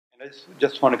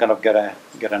Just want to kind of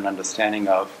get an understanding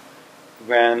of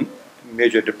when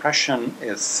major depression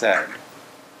is said,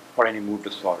 or any mood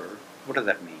disorder, what does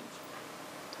that mean?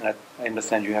 And I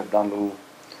understand you have done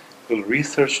little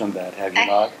research on that, have you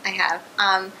not? I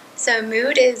have. So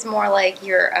mood is more like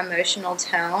your emotional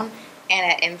tone,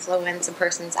 and it influences a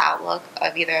person's outlook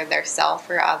of either their self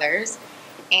or others.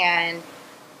 And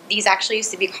these actually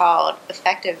used to be called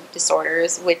affective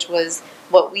disorders, which was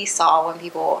what we saw when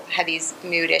people had these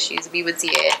mood issues. We would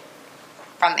see it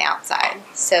from the outside.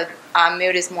 So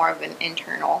mood is more of an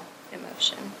internal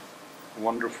emotion.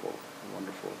 Wonderful,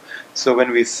 wonderful. So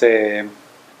when we say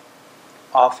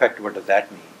affect, what does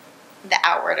that mean? The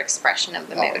outward expression of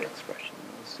the mood. Outward expression.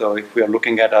 So if we are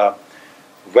looking at a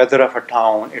weather of a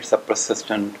town, it's a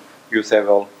persistent, you say,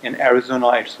 well, in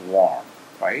Arizona it's warm,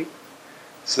 right?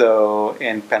 So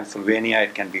in Pennsylvania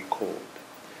it can be cold.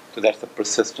 So that's a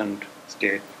persistent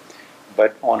state.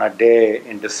 But on a day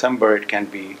in December it can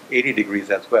be 80 degrees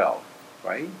as well,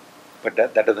 right? But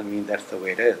that doesn't mean that's the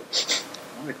way it is.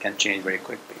 It can change very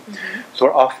quickly. Mm-hmm.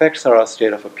 So our affects are a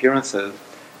state of appearances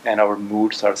and our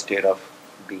moods are a state of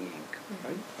being, Mm-hmm.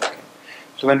 right? Okay.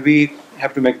 So when we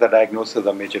have to make the diagnosis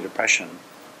of major depression,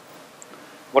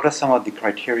 what are some of the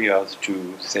criteria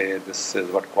to say this is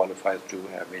what qualifies to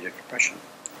have major depression?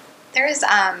 There's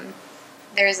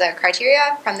a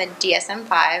criteria from the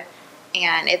DSM-5,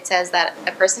 and it says that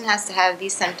a person has to have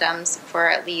these symptoms for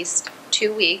at least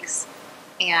 2 weeks,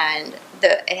 and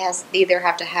it has either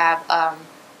have to have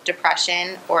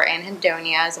depression or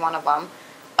anhedonia is one of them.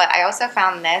 But I also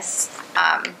found this.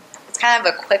 It's kind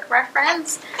of a quick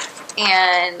reference,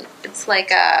 and it's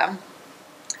like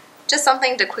just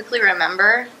something to quickly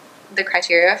remember the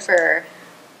criteria for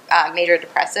major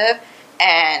depressive.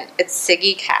 And it's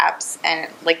SIGI caps and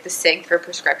like the SIG for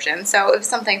prescription. So it was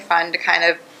something fun to kind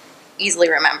of easily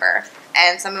remember.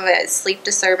 And some of it is sleep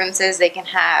disturbances. They can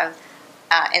have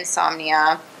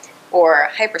insomnia or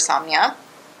hypersomnia.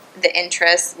 The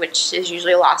interest, which is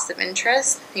usually loss of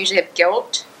interest. They usually have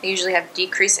guilt. They usually have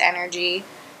decreased energy,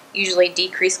 usually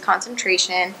decreased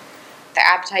concentration. Their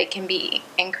appetite can be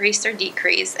increased or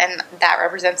decreased, and that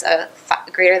represents a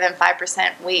greater than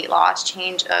 5% weight loss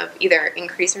change of either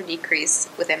increase or decrease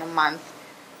within a month.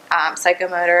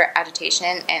 Psychomotor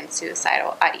agitation and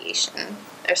suicidal ideation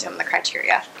are some of the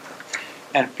criteria.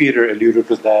 And Peter alluded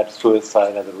to that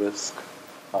suicide as a risk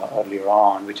earlier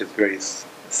on, which is very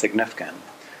significant.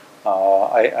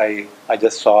 I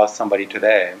just saw somebody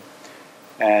today,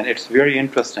 and it's very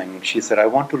interesting. She said, I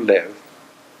want to live,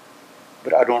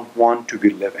 but I don't want to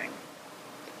be living.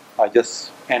 I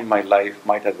just end my life,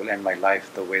 might as well end my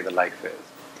life the way the life is.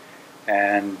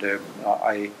 And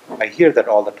I hear that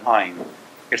all the time.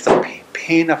 It's a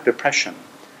pain of depression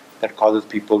that causes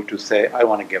people to say, I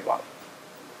want to give up.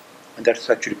 And that's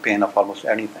actually pain of almost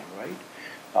anything,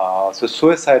 right? So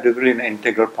suicide is really an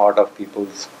integral part of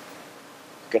people's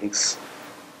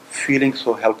feeling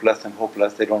so helpless and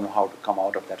hopeless they don't know how to come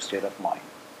out of that state of mind.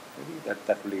 Maybe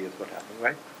that really is what happens,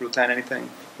 right? Ruthann, anything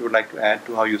you would like to add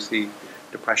to how you see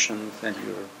depressions and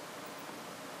your...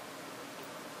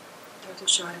 Dr.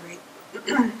 Chaudhary,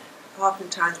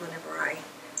 oftentimes whenever I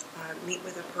meet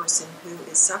with a person who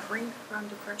is suffering from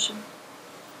depression,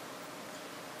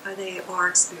 they are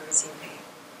experiencing pain.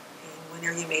 And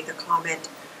whenever you made the comment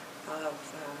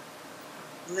of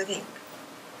living,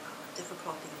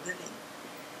 difficulty living,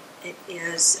 it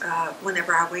is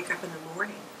whenever I wake up in the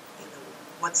morning,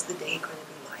 what's the day going to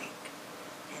be like?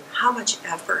 And how much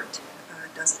effort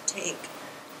does it take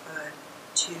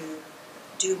to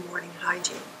do morning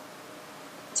hygiene,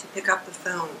 to pick up the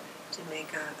phone, to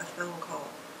make a phone call?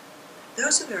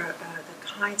 Those are the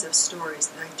kinds of stories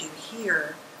that I do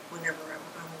hear whenever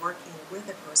I'm working with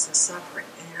a person suffering.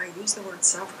 And I use the word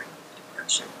suffering with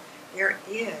depression. There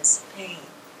is pain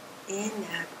in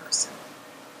that person.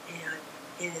 And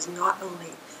it is not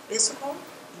only physical,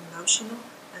 emotional,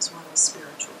 as well as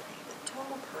spiritual pain. The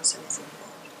total person is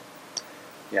involved.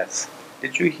 Yes.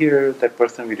 Did you hear that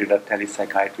person we did a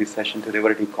telepsychiatry session today?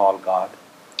 What did he call God?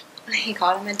 He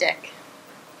called him a dick.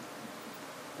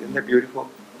 Isn't that beautiful?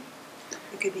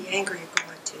 You could be angry at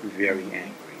God too. Very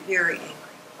angry. Very angry.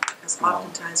 Because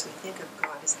oftentimes we think of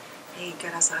God as, hey,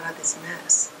 get us out of this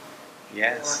mess.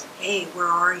 Yes. Or, hey, where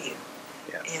are you?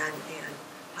 Yes. And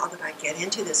how did I get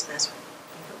into this mess?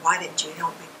 Why didn't you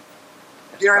help me?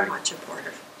 That's very right. much a part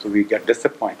of. So we get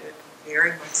disappointed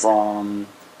Very much from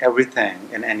everything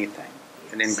and anything,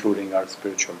 yes. and including our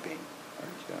spiritual being.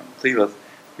 Right? So he was.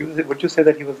 Would you say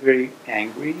that he was very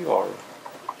angry, or?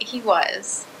 He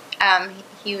was.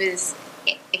 He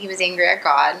was angry at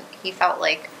God. He felt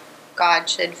like God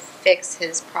should fix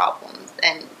his problems,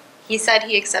 and he said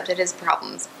he accepted his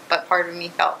problems, but part of me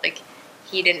felt like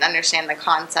he didn't understand the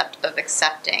concept of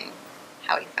accepting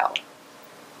how he felt.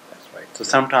 That's right. So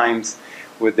sometimes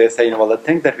they say, well, the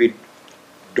things that we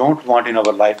don't want in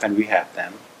our life and we have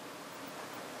them,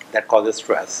 that causes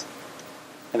stress.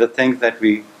 And the things that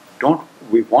we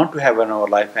want to have in our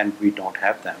life and we don't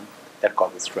have them, that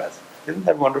causes stress. Isn't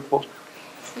that wonderful?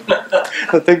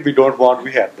 The thing we don't want,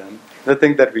 we have them. The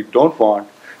thing that we don't want,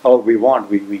 or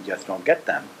we just don't get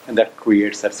them. And that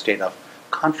creates that state of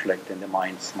conflict in the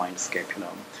mindscape,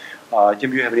 Jim,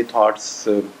 do you have any thoughts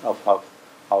of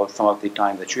how some of the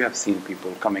time that you have seen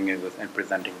people coming in with and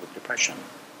presenting with depression?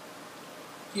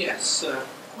 Yes,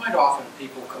 quite often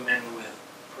people come in with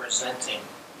presenting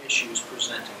issues,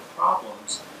 presenting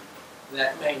problems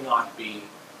that may not be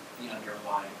the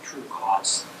underlying true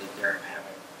cause that they're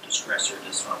having distress or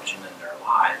dysfunction in their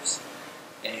lives.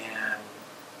 And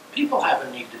people have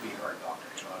a need to be heard, Dr.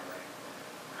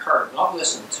 Chaudhary. Heard, not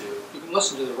listened to. You can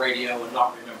listen to the radio and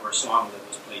not remember a song that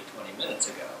was played 20 minutes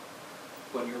ago.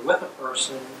 When you're with a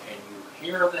person and you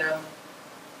hear them,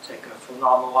 take a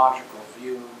phenomenological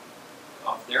view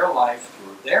of their life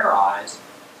through their eyes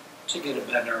to get a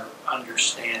better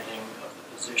understanding of the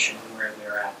position where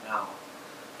they're at now,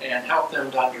 and help them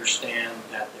to understand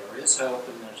that there is hope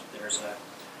and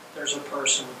there's a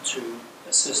person to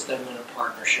assist them in a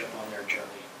partnership on their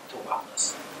journey to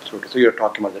wellness. So you're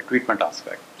talking about the treatment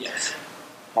aspect. Yes.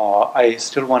 I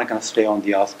still want to kind of stay on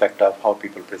the aspect of how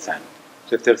people present.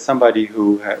 So if there's somebody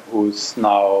who's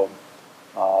now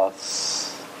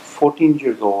 14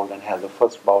 years old and has a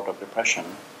first bout of depression,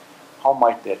 how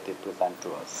might they present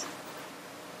to us?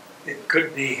 It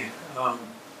could be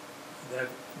that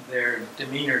their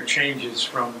demeanor changes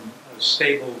from a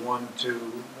stable one to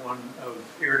one of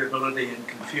irritability and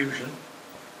confusion.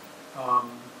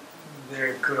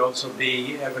 There could also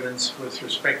be evidence with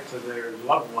respect to their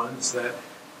loved ones that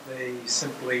they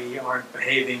simply aren't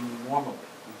behaving normally.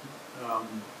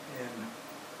 And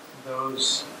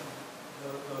those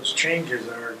changes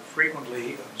are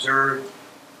frequently observed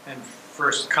and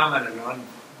first commented on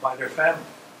by their family.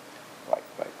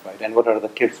 Right. And what are the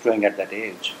kids doing at that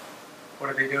age? What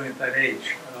are they doing at that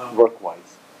age?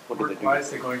 Work-wise. Work-wise,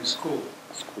 they're going to school.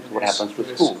 What happens to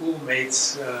their school?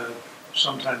 Schoolmates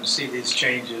sometimes see these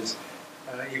changes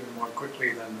even more quickly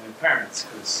than their parents,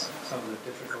 because some of the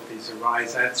difficulties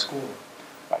arise at school.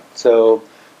 Right. So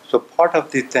part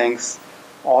of the things,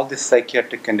 all the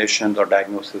psychiatric conditions or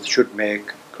diagnosis should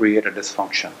create a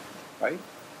dysfunction, right?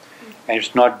 And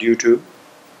it's not due to,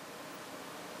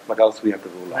 what else we have to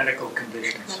rule out? Medical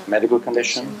conditions. Medical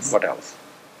conditions. What else?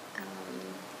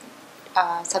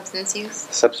 Substance use.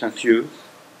 Substance use.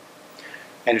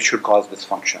 And it should cause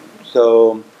dysfunction.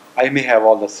 So I may have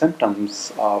all the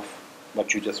symptoms of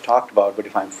what you just talked about, but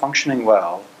if I'm functioning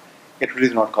well, it really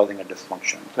is not causing a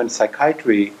dysfunction. So in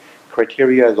psychiatry,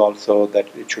 criteria is also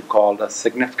that it should cause a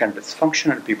significant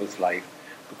dysfunction in people's life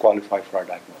to qualify for a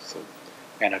diagnosis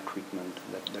and a treatment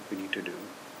that we need to do.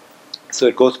 So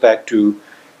it goes back to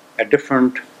at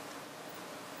different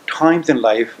times in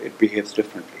life, it behaves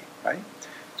differently, right?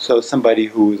 So somebody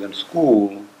who is in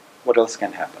school, what else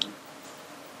can happen?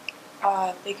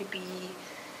 They could be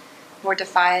more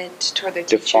defiant toward their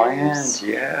Defiant, teachers.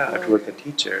 yeah, toward the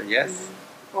teacher, yes.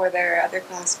 Or their other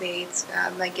classmates,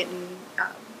 like getting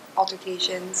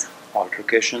altercations.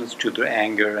 Altercations to their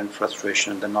anger and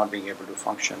frustration, then not being able to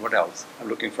function. What else? I'm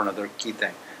looking for another key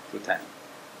thing.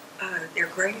 Their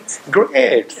grades.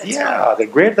 Grades, That's yeah, right. the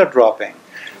grades are dropping.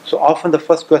 So often the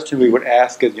first question we would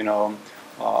ask is,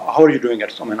 how are you doing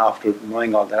at school? After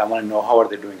knowing all that, I want to know how are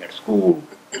they doing at school.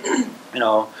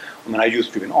 I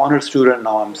used to be an honor student,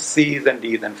 now I'm C's and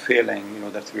D's and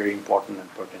failing. That's very important and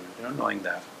pertinent, knowing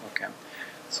that. Okay.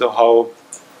 So how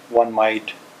one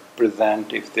might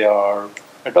present if they are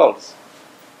adults,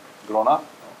 grown up?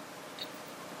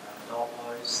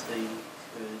 Adult-wise, they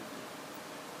could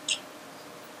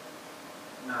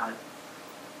not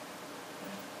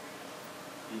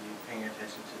be paying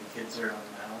attention to the kids around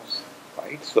the house.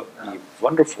 Right, so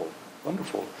wonderful.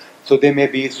 So they may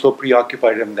be so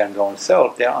preoccupied in their own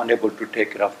self, they are unable to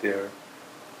take care of their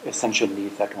essential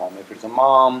needs at home. If it's a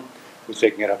mom who's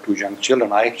taking care of two young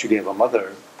children, I actually have a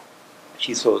mother.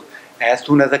 As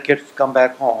soon as the kids come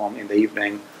back home in the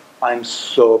evening, I'm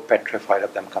so petrified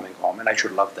of them coming home, and I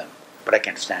should love them, but I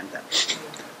can't stand them.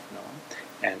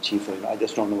 And she said, I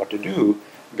just don't know what to do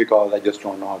because I just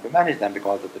don't know how to manage them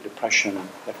because of the depression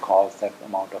that caused that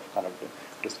amount of kind of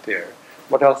despair.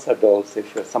 What else adults,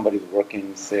 if somebody's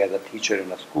working, say, as a teacher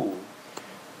in a school,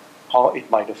 how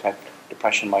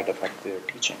depression might affect their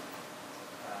teaching?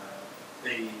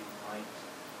 They might,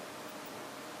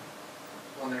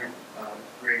 when they're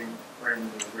grading writing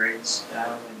the grades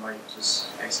down, they might just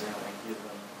accidentally give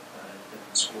them a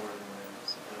different score than they're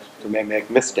supposed to. So they make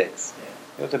mistakes.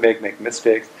 Yeah. You know, they make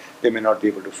mistakes. They may not be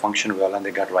able to function well, and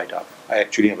they got right up. I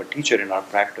actually have a teacher in our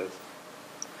practice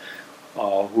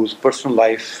whose personal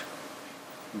life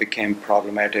became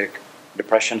problematic.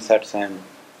 Depression sets in.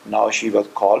 Now she was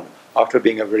called, after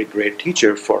being a very great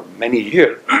teacher for many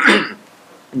years,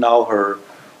 now her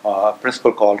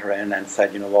principal called her in and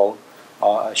said,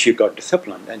 she got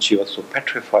disciplined, and she was so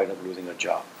petrified of losing her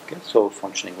job. Okay, so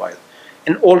functioning wise.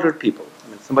 And older people, I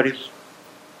mean, somebody who's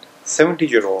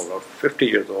 70-year-old or 50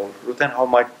 years old, then how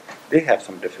might they have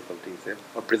some difficulties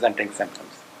or presenting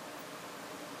symptoms?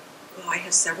 Well, I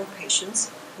have several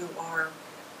patients who are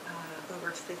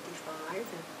over 55,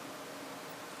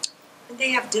 and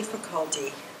they have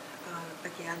difficulty,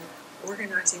 again,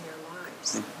 organizing their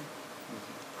lives,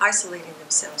 isolating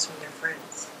themselves from their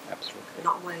friends, Absolutely.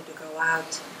 not wanting to go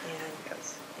out and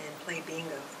Yes. and play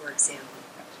bingo, for example,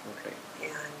 Absolutely.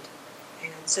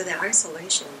 and so that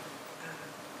isolation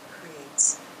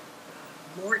creates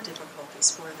more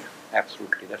difficulties for them.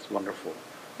 Absolutely. That's wonderful.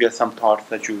 You have some thoughts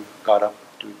that you got up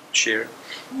to share?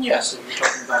 Yes, if you're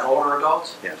talking about older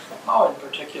adults, Yes. in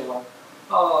particular,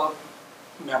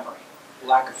 memory,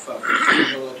 lack of focus,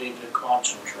 inability to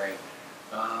concentrate,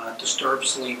 disturbed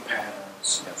sleep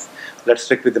patterns. Yes. Let's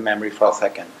stick with the memory for a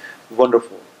second.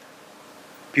 Wonderful.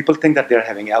 People think that they're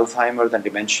having Alzheimer's and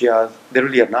dementias. They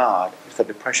really are not. It's a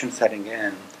depression setting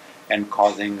in and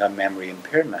causing a memory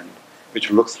impairment, which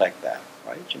looks like that,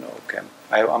 right? Okay.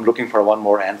 I'm looking for one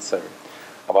more answer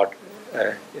about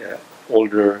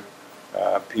older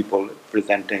people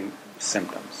presenting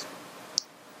symptoms.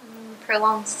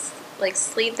 Prolonged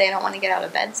sleep, they don't want to get out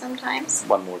of bed sometimes.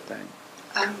 One more thing.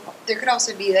 There could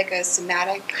also be like a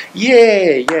somatic.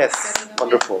 Yay! Yes.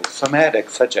 Wonderful. Somatic,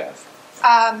 such as.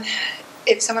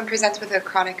 If someone presents with a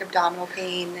chronic abdominal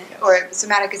pain, Yes. or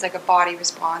somatic is like a body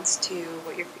response to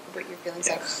what you're feeling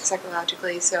Yes.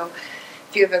 psychologically. So,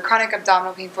 if you have a chronic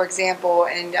abdominal pain, for example,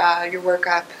 and your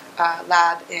workup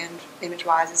lab and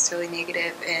image-wise is totally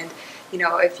negative, and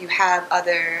if you have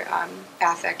other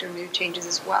affect or mood changes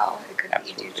as well, it could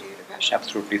be due to depression.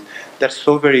 Absolutely. That's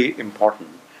so very important.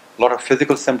 A lot of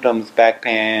physical symptoms, back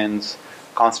pains,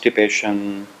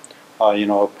 constipation,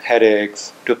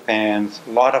 headaches, tooth pains,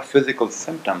 a lot of physical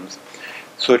symptoms.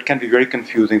 So it can be very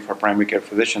confusing for primary care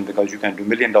physicians because you can do $1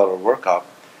 million workup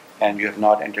and you have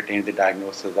not entertained the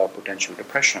diagnosis of potential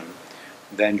depression,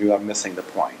 then you are missing the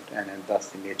point. And that's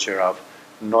the nature of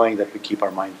knowing that we keep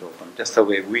our minds open. Just the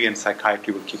way we in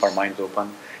psychiatry will keep our minds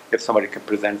open. If somebody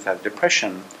presents as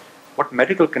depression, what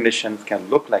medical conditions can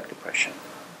look like depression?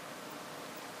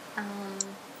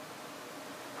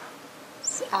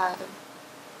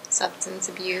 Substance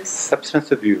abuse.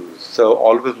 Substance abuse. So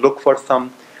always look for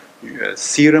some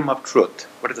serum of truth.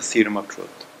 What is the serum of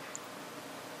truth?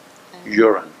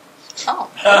 Urine.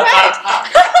 Oh, all right.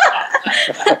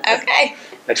 Okay.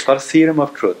 That's called serum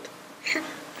of truth.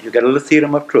 You get a little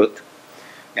serum of truth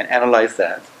and analyze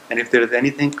that. And if there is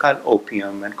anything called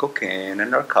opium and cocaine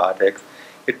and narcotics,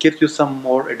 it gives you some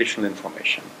more additional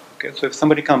information. Okay, so if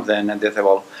somebody comes in and they say,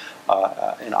 well,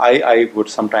 and I would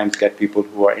sometimes get people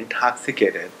who are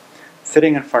intoxicated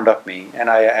sitting in front of me, and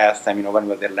I ask them, when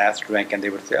was their last drink, and they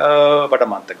would say, oh, about a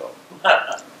month ago.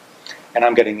 And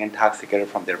I'm getting intoxicated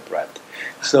from their breath.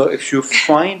 So if you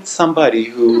find somebody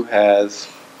who has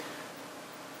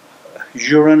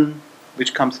urine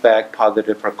which comes back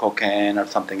positive for cocaine or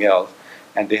something else,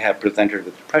 and they have presented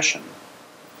with depression,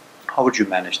 how would you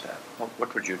manage that?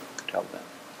 What would you tell them?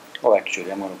 Oh,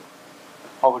 actually,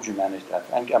 how would you manage that?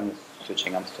 I'm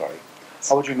switching, I'm sorry.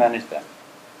 How would you manage that?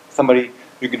 Somebody,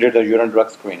 you did a urine drug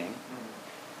screening,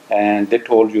 and they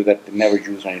told you that they never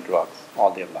used any drugs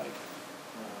all their life.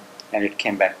 And it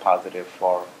came back positive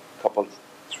for a couple,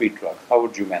 3 drugs. How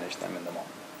would you manage them in the moment?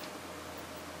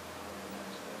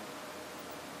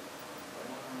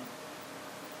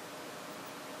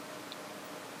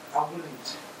 I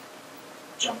wouldn't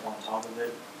jump on top of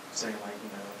it, saying why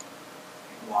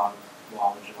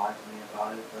would you lie to me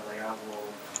about it? But I will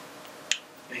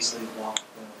basically walk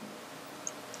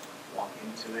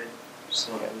into it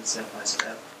slowly, step by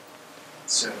step,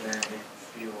 so then they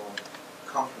feel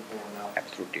comfortable enough.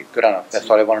 Absolutely, good enough. That's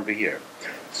all I wanted to hear.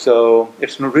 So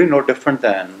it's really no different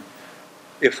than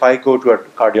if I go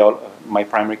to my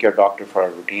primary care doctor for a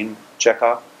routine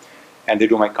checkup, and they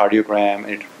do my cardiogram,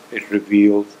 and it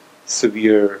reveals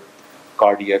severe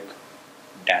cardiac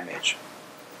damage.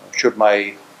 Should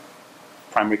my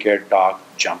primary care doc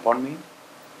jump on me?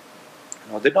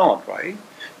 No, they don't, right?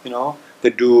 They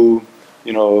do,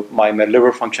 my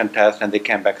liver function test and they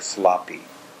came back sloppy,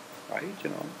 right?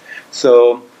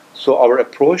 So So our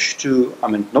approach to, I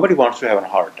mean, nobody wants to have a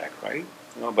heart attack, right?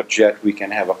 But yet we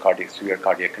can have a severe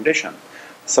cardiac condition.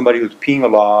 Somebody who's peeing a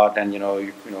lot and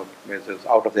is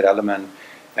out of their element,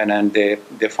 and then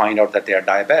they find out that they are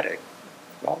diabetic.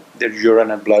 Well, their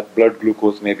urine and blood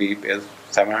glucose maybe is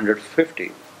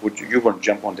 750. You wouldn't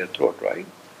jump on their throat, right?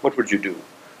 What would you do?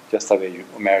 Just the way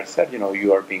Umair said,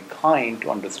 you are being kind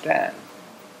to understand.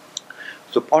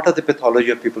 So part of the pathology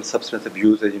of people's substance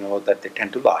abuse is, that they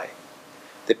tend to lie.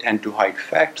 They tend to hide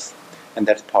facts, and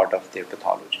that's part of their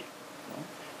pathology.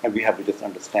 And we have to just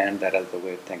understand that as the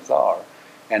way things are.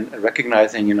 And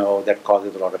recognizing, that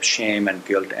causes a lot of shame and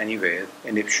guilt anyways.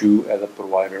 And if you, as a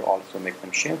provider, also make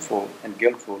them shameful and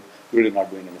guiltful, you're really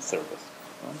not doing any service.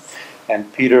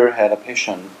 And Peter had a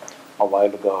patient a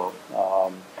while ago.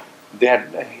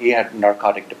 He had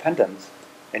narcotic dependence,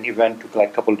 and he went to like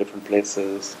a couple different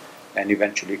places, and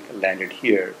eventually landed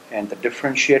here. And the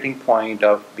differentiating point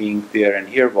of being there and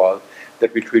here was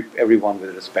that we treat everyone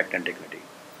with respect and dignity.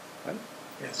 Right?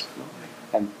 Yes.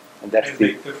 And that's a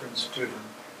big difference to them.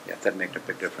 Yes, that makes a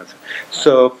big difference.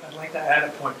 So I'd like to add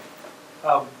a point.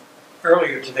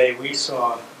 Earlier today, we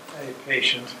saw a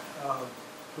patient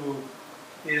who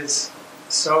is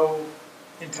so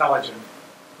intelligent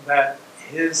that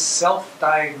his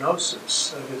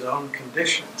self-diagnosis of his own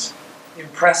conditions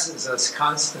impresses us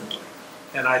constantly.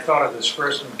 And I thought of this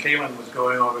first when Kaylin was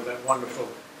going over that wonderful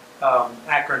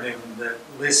acronym that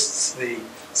lists the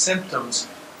symptoms.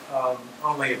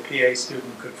 Only a PA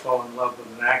student could fall in love with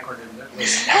an acronym that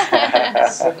lists the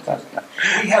symptoms.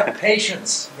 We have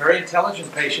patients, very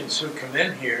intelligent patients, who come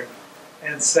in here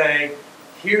and say,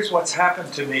 here's what's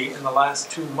happened to me in the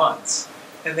last 2 months.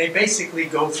 And they basically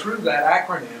go through that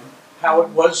acronym, how it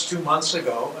was 2 months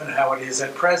ago and how it is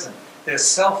at present. Their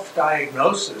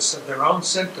self-diagnosis of their own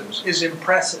symptoms is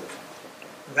impressive.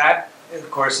 That, of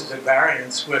course, is at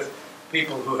variance with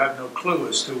people who have no clue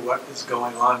as to what is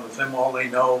going on with them. All they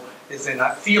know is they're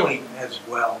not feeling as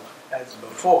well as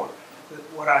before.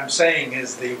 What I'm saying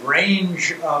is the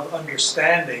range of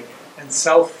understanding and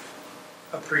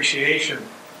self-appreciation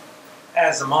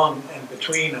as among and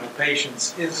between our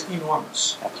patients is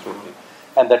enormous. Absolutely.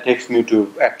 And that takes me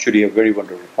to actually a very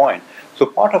wonderful point. So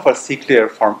part of our C-Clear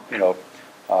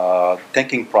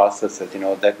thinking process is,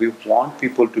 that we want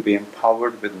people to be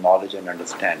empowered with knowledge and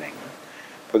understanding.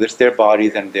 Whether it's their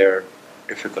bodies and their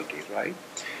difficulties, right?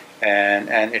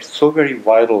 And it's so very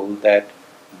vital that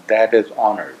that is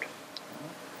honored.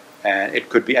 And it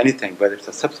could be anything, whether it's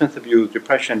a substance abuse,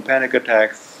 depression, panic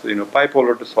attacks,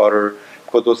 bipolar disorder,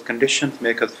 because those conditions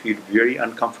make us feel very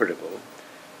uncomfortable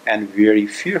and very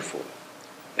fearful.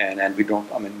 And we don't,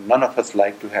 none of us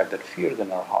like to have that fear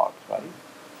in our hearts, right?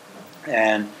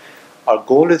 And our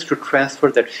goal is to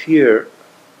transfer that fear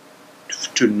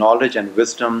to knowledge and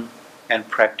wisdom and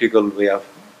practical way of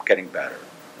getting better,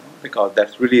 because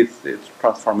that's really it's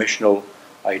transformational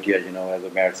idea. As a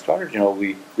marriage started,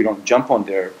 we don't jump on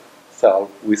their self.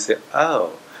 We say,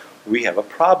 oh, we have a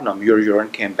problem. Your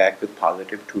urine came back with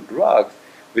positive 2 drugs,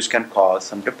 which can cause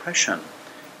some depression,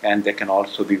 and they can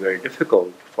also be very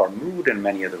difficult for mood in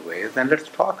many other ways. And let's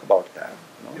talk about that.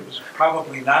 It was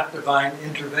probably not divine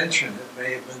intervention. It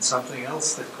may have been something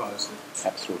else that caused it.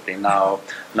 Absolutely. Now,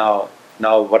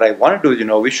 what I want to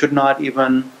do, we should not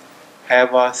even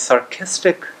have a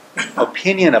sarcastic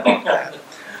opinion about that,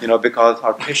 because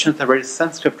our patients are very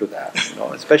sensitive to that,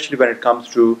 especially when it comes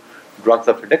to drugs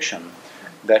of addiction,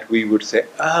 that we would say,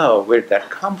 oh, where did that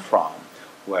come from?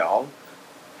 Well,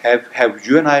 have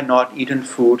you and I not eaten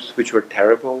foods which were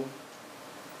terrible?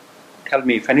 Tell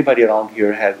me if anybody around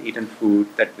here has eaten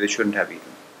food that they shouldn't have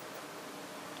eaten,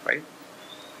 right?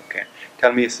 Okay.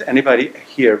 Tell me, is anybody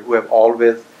here who have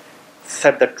always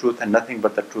said the truth and nothing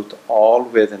but the truth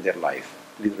always in their life?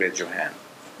 Please raise your hand.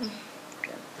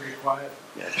 Okay. Pretty quiet.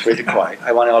 Yes, pretty quiet.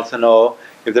 I want to also know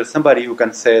if there's somebody who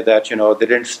can say that, they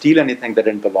didn't steal anything that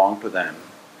didn't belong to them,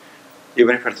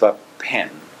 even if it's a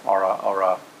pen or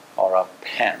a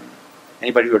pen.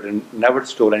 Anybody who never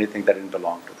stole anything that didn't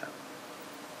belong to them.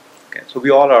 Okay, so we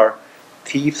all are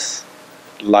thieves,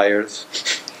 liars,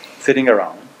 sitting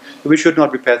around. So we should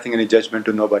not be passing any judgment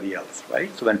to nobody else, right?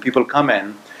 So when people come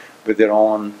in with their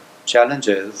own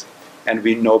challenges and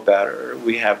we know better,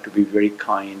 we have to be very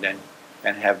kind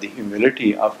and have the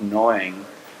humility of knowing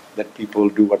that people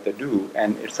do what they do,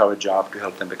 and it's our job to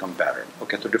help them become better.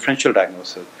 Okay, so differential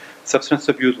diagnosis. Substance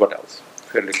abuse, what else?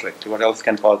 Fairly quickly. What else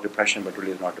can cause depression but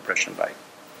really is not depression like?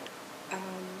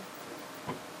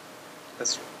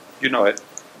 You know it.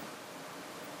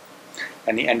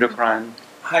 Any endocrine?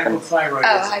 Hypothyroidism. Oh,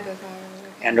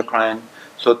 hypothyroidism. Endocrine.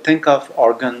 So think of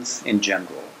organs in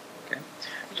general. Okay.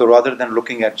 So rather than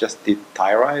looking at just the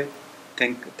thyroid,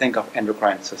 think of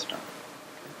endocrine system.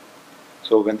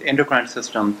 So when the endocrine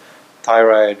system,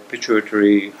 thyroid,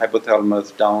 pituitary,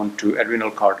 hypothalamus down to adrenal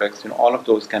cortex, all of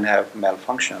those can have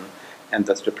malfunction and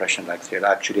thus depression-like state.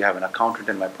 I actually have an accountant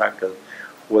in my practice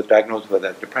who was diagnosed with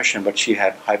that depression, but she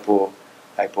had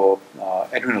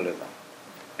hypoadrenalism.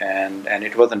 And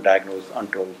it wasn't diagnosed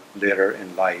until later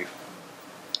in life.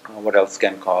 What else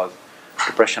can cause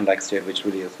depression-like state, which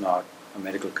really is not a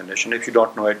medical condition? If you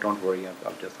don't know it, don't worry.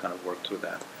 I'll just kind of work through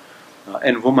that.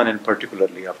 And women in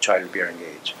particularly of childbearing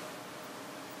age.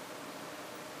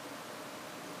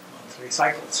 Monthly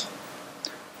cycles.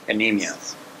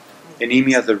 Anemias.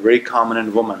 Anemias are very common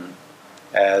in women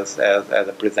as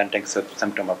a presenting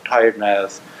symptom of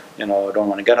tiredness, don't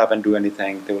want to get up and do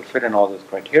anything. They will fit in all those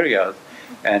criteria,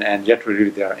 and yet really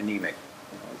they are anemic.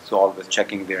 So always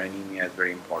checking their anemia is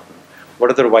very important. What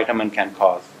other vitamin can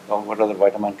cause? Well, what other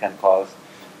vitamin can cause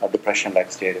a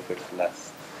depression-like state if it's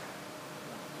less?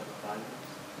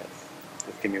 Yes.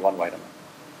 Just give me one vitamin.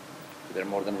 There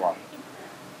are more than one.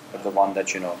 But the one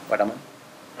that you know. Vitamin?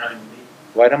 Vitamin D.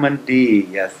 Vitamin D,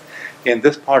 yes. In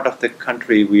this part of the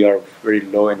country, we are very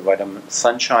low in vitamin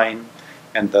sunshine,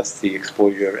 and thus the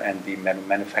exposure and the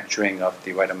manufacturing of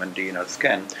the vitamin D in our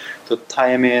skin. So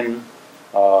thiamine,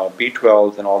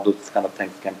 B12s, and all those kind of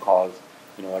things can cause,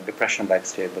 a depression-like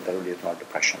state, but that really is not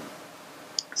depression.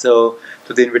 So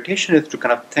the invitation is to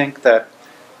kind of think that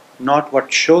not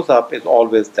what shows up is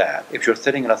always that. If you're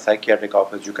sitting in a psychiatric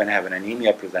office, you can have an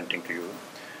anemia presenting to you,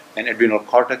 an adrenal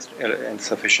cortex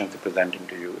insufficiency presenting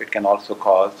to you. It can also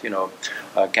cause,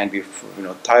 can be,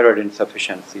 thyroid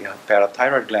insufficiency,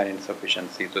 parathyroid gland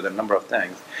insufficiency. So there are a number of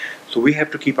things. So we have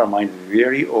to keep our mind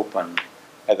very open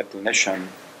as a clinician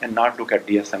and not look at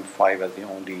DSM-5 as the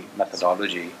only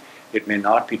methodology. It may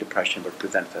not be depression, but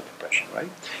presents as depression, right?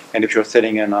 And if you're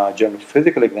sitting in a general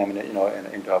physical examination,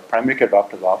 into a primary care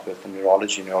doctor's office, a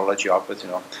neurology office,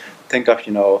 think of,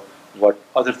 what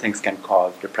other things can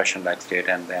cause depression-like state,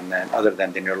 and then other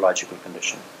than the neurological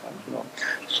condition. Right?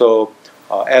 So,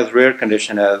 as rare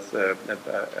condition as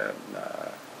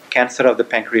cancer of the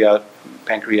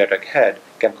pancreatic head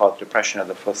can cause depression as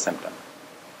the first symptom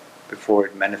before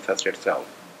it manifests itself.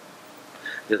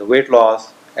 There's a weight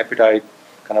loss, appetite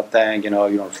kind of thing. You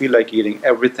don't feel like eating,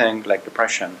 everything like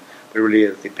depression. But really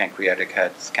is the pancreatic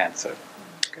head's cancer.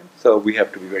 Okay? So we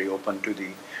have to be very open to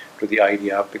the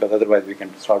idea, because otherwise we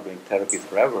can start doing therapies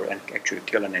forever and actually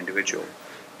kill an individual,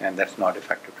 and that's not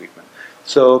effective treatment.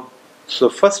 So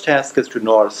first task is to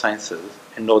know our sciences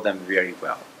and know them very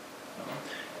well.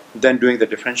 Then doing the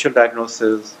differential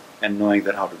diagnosis and knowing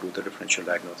that how to do the differential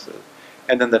diagnosis.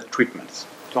 And then the treatments.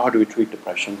 So how do we treat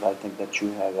depression? I think that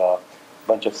you have a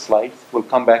bunch of slides. We'll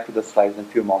come back to the slides in a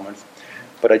few moments.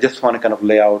 But I just want to kind of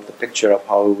lay out the picture of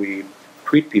how we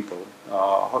treat people.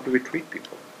 How do we treat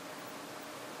people?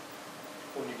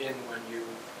 Well, again, when you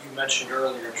mentioned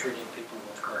earlier treating people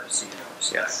with courtesy and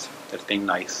respect. Yes, that's being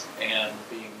nice. And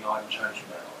being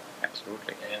non-judgmental.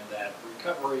 Absolutely. And that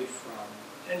recovery from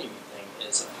anything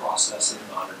is a process and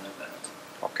not an event.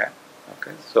 Okay.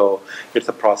 So it's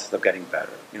a process of getting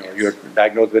better. Yes. You're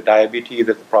diagnosed with diabetes,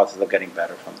 it's a process of getting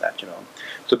better from that,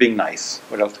 So being nice.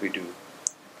 What else do we do?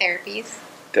 Therapies.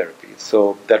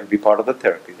 So that would be part of the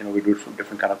therapy. We do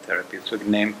different kind of therapies. So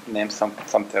name some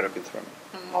therapies for me.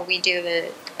 Well, we do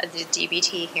the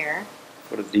DBT here.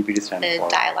 What does DBT stand for? The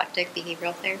dialectic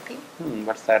behavioral therapy.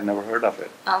 What's that? Never heard of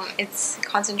it. It's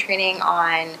concentrating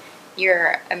on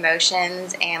your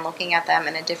emotions and looking at them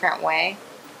in a different way.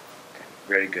 Okay,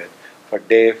 very good. For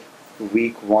Dave,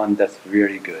 week 1, that's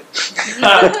very good.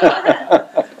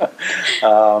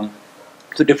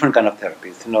 So different kind of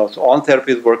therapies. So all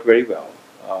therapies work very well.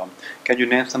 Can you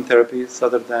name some therapies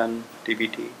other than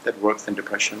DBT that works in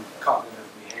depression? Cognitive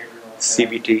behavioral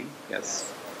CBT, yes,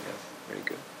 very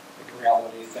good.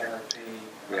 Reality therapy.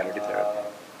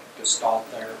 Gestalt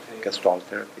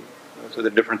therapy. So the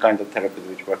different kinds of therapies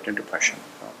which work in depression.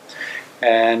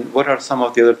 And what are some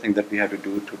of the other things that we have to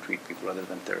do to treat people other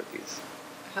than therapies?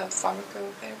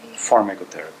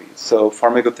 Pharmacotherapy. So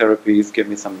pharmacotherapies, give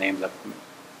me some names of them.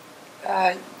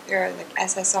 There are like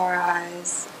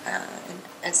SSRIs and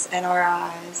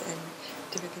SNRIs and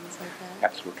different things like that.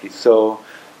 Absolutely. So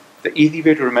the easy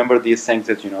way to remember these things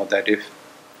is, that if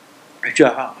you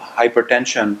have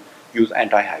hypertension, use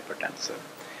antihypertensive.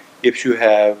 If you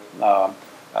have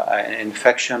an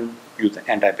infection, use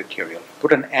antibacterial.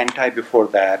 Put an anti before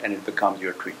that and it becomes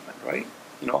your treatment, right?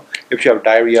 If you have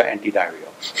diarrhea,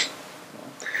 anti-diarrheal.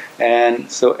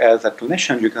 And so as a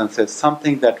clinician, you can say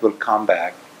something that will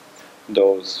combat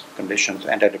those conditions.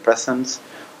 Antidepressants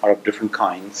are of different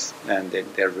kinds, and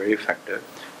they're very effective.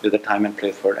 There's a time and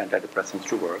place for antidepressants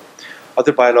to work.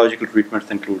 Other biological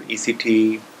treatments include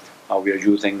ECT. We are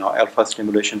using now alpha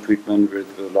stimulation treatment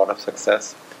with a lot of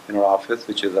success in our office,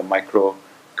 which is a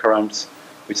microcurrents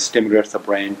which stimulates the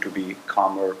brain to be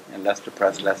calmer and less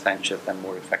depressed, less anxious, and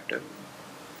more effective.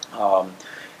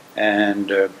 And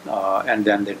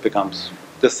then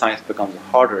this science becomes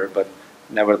harder, but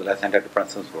nevertheless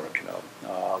antidepressants work.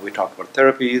 We talk about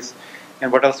therapies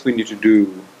and what else we need to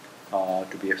do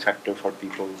to be effective for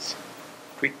people's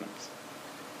treatments.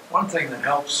 One thing that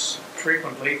helps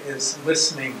frequently is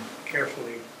listening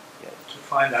carefully Yes. to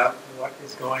find out what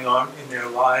is going on in their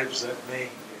lives that may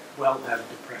well have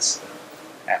depressed them.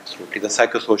 Absolutely, the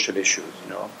psychosocial issues.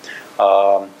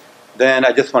 Then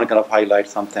I just want to kind of highlight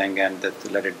something and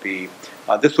let it be.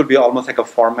 This will be almost like a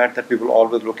format that we will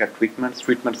always look at treatments.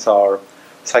 Treatments are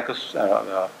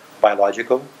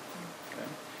biological. Okay.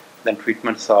 Then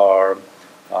treatments are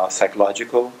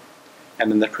psychological,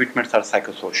 and then the treatments are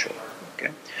psychosocial.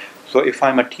 Okay. So if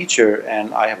I'm a teacher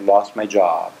and I have lost my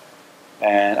job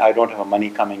and I don't have money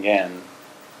coming in,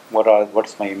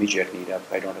 what's my immediate need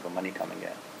if I don't have money coming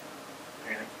in?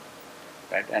 Panic.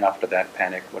 Right? And after that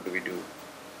panic, what do we do?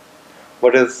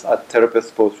 What is a therapist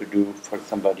supposed to do for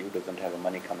somebody who doesn't have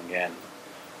money coming in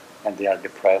and they are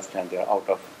depressed and they are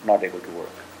not able to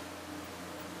work?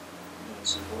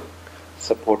 Support.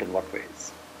 Support in what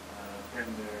ways? Bring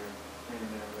their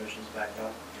emotions back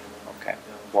up. Okay.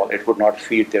 Well, it would not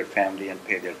feed their family and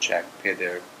pay their check, pay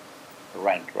their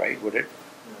rent, right? Would it?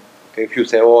 No. Okay. If you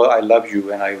say, "Oh, I love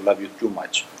you and I love you too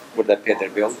much," would that pay their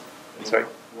bill? Sorry.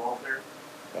 Welfare.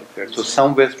 Welfare. So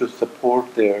some ways to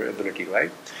support their ability,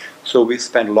 right? So we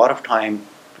spend a lot of time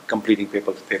completing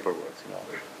people's paperwork.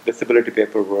 Disability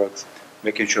paperwork,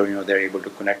 making sure they're able to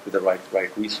connect with the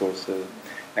right resources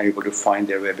and able to find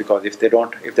their way. Because if they're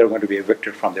going to be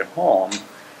evicted from their home,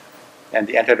 and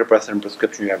the antidepressant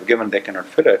prescription you have given, they cannot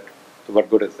fill it, so what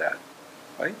good is that,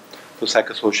 right? So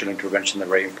psychosocial intervention are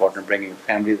very important, bringing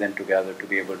families in together to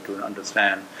be able to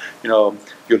understand,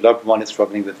 your loved one is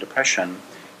struggling with depression.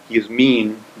 He's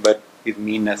mean, but his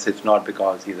meanness is not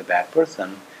because he's a bad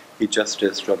person. He just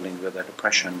is struggling with a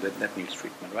depression that needs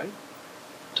treatment, right?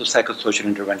 So psychosocial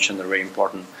intervention are very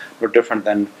important. No different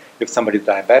than if somebody's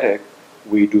diabetic,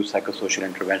 we do psychosocial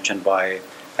intervention by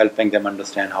helping them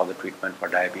understand how the treatment for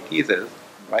diabetes is,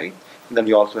 right? And then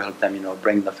we also help them,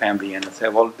 bring the family in and say,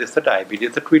 well, this is a diabetes,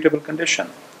 it's a treatable condition,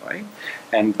 right?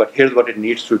 But here's what it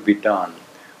needs to be done.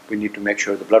 We need to make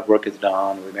sure the blood work is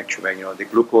done. We make sure, the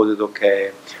glucose is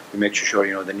okay. We make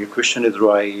sure, the nutrition is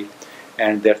right.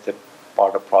 And that's a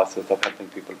part of process of helping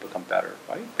people become better,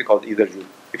 right? Because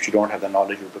if you don't have the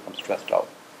knowledge, you become stressed out.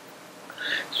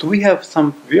 So we have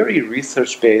some very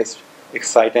research-based,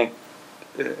 exciting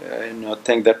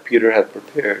thing that Peter has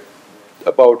prepared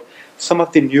about some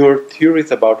of the newer theories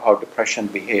about how depression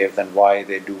behaves and why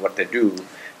they do what they do.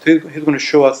 So he's going to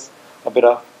show us a bit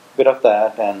of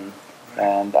that, and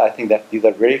I think that these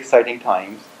are very exciting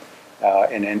times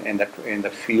in the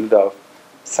field of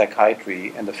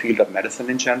psychiatry and the field of medicine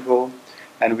in general.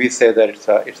 And we say that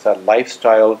it's a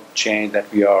lifestyle change that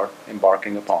we are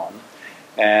embarking upon.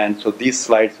 And so these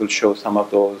slides will show some of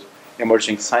those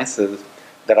emerging sciences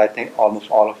that I think almost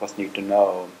all of us need to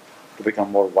know to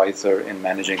become more wiser in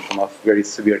managing some of very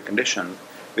severe conditions,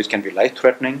 which can be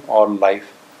life-threatening or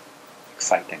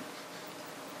life-exciting.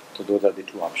 So those are the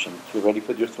two options. You ready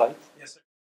for your slides?